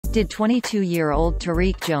Did 22-year-old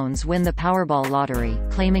Tariq Jones win the Powerball lottery,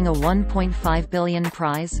 claiming a $1.5 billion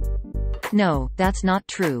prize? No, that's not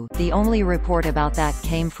true. The only report about that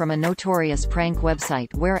came from a notorious prank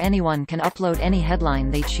website where anyone can upload any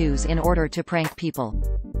headline they choose in order to prank people.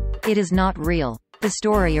 It is not real. The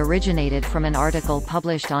story originated from an article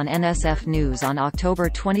published on NSF News on October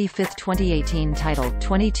 25, 2018 titled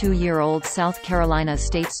 "22-year-old South Carolina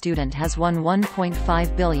state student has won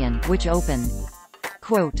 $1.5 billion," which opened,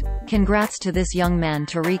 quote, "Congrats to this young man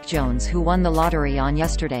Tariq Jones who won the lottery on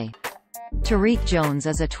yesterday." Tariq Jones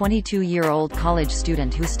is a 22-year-old college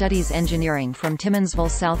student who studies engineering from Timmonsville,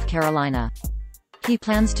 South Carolina. He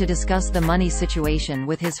plans to discuss the money situation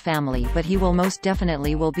with his family, but he will most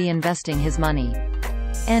definitely be investing his money.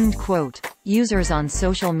 End quote. Users on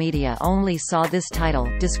social media only saw this title,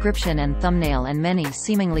 description and thumbnail, and many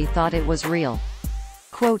seemingly thought it was real.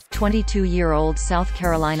 Quote, 22-year-old South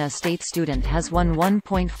Carolina state student has won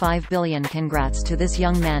 $1.5 billion. Congrats to this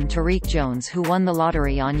young man Tariq Jones who won the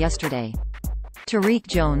lottery on yesterday. Tariq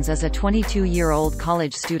Jones is a 22-year-old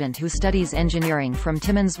college student who studies engineering from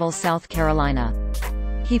Timmonsville, South Carolina.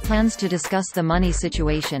 He plans to discuss the money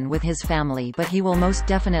situation with his family, but he will most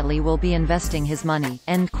definitely be investing his money.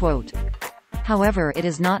 End quote. However, it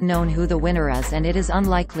is not known who the winner is and it is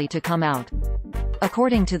unlikely to come out.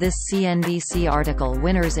 According to this CNBC article,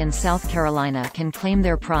 winners in South Carolina can claim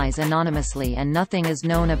their prize anonymously and nothing is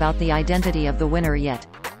known about the identity of the winner yet.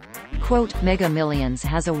 Quote, Mega Millions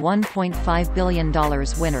has a $1.5 billion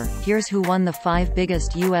winner. Here's who won the 5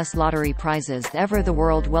 biggest U.S. lottery prizes ever. The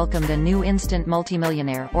world welcomed a new instant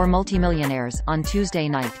multimillionaire, or multimillionaires, on Tuesday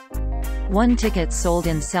night. One ticket sold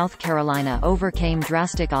in South Carolina overcame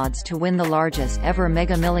drastic odds to win the largest ever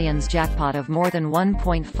Mega Millions jackpot of more than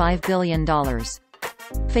 $1.5 billion.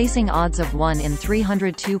 Facing odds of 1 in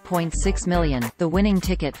 302.6 million, the winning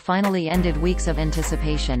ticket finally ended weeks of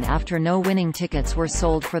anticipation after no winning tickets were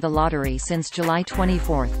sold for the lottery since July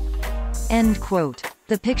 24. End quote.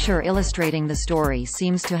 The picture illustrating the story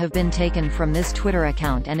seems to have been taken from this Twitter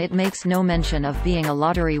account and it makes no mention of being a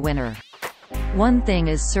lottery winner. One thing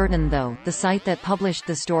is certain though, the site that published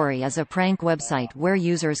the story is a prank website where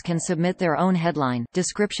users can submit their own headline,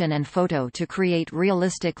 description and photo to create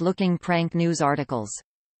realistic-looking prank news articles.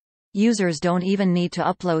 Users don't even need to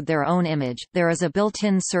upload their own image, there is a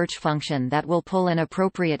built-in search function that will pull an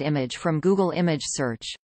appropriate image from Google Image Search.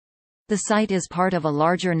 The site is part of a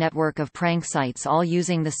larger network of prank sites all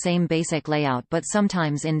using the same basic layout but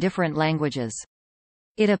sometimes in different languages.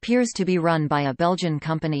 It appears to be run by a Belgian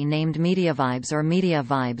company named MediaVibes or Media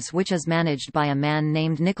Vibes, which is managed by a man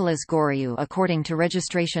named Nicolas Goriou according to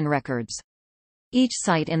registration records. Each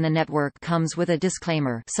site in the network comes with a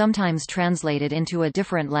disclaimer, sometimes translated into a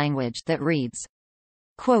different language, that reads,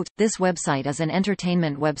 quote, "This website is an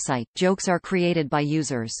entertainment website. Jokes are created by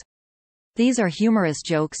users. These are humorous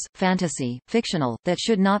jokes, fantasy, fictional, that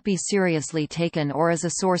should not be seriously taken or as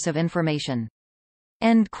a source of information."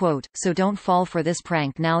 End quote. So don't fall for this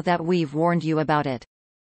prank now that we've warned you about it.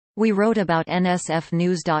 We wrote about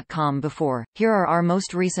nsfnews.com before. Here are our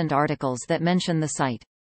most recent articles that mention the site.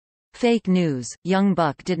 Fake news. Young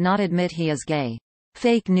buck did not admit he is gay.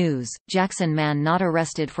 Fake news. Jackson man not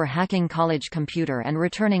arrested for hacking college computer and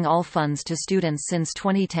returning all funds to students since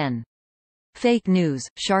 2010. Fake news.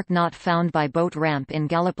 Shark not found by boat ramp in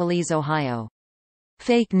Gallipolis, Ohio.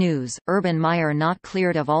 Fake news. Urban Meyer not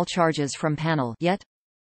cleared of all charges from panel yet.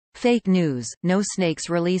 Fake news. No snakes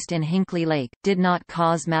released in Hinkley Lake, did not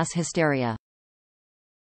cause mass hysteria.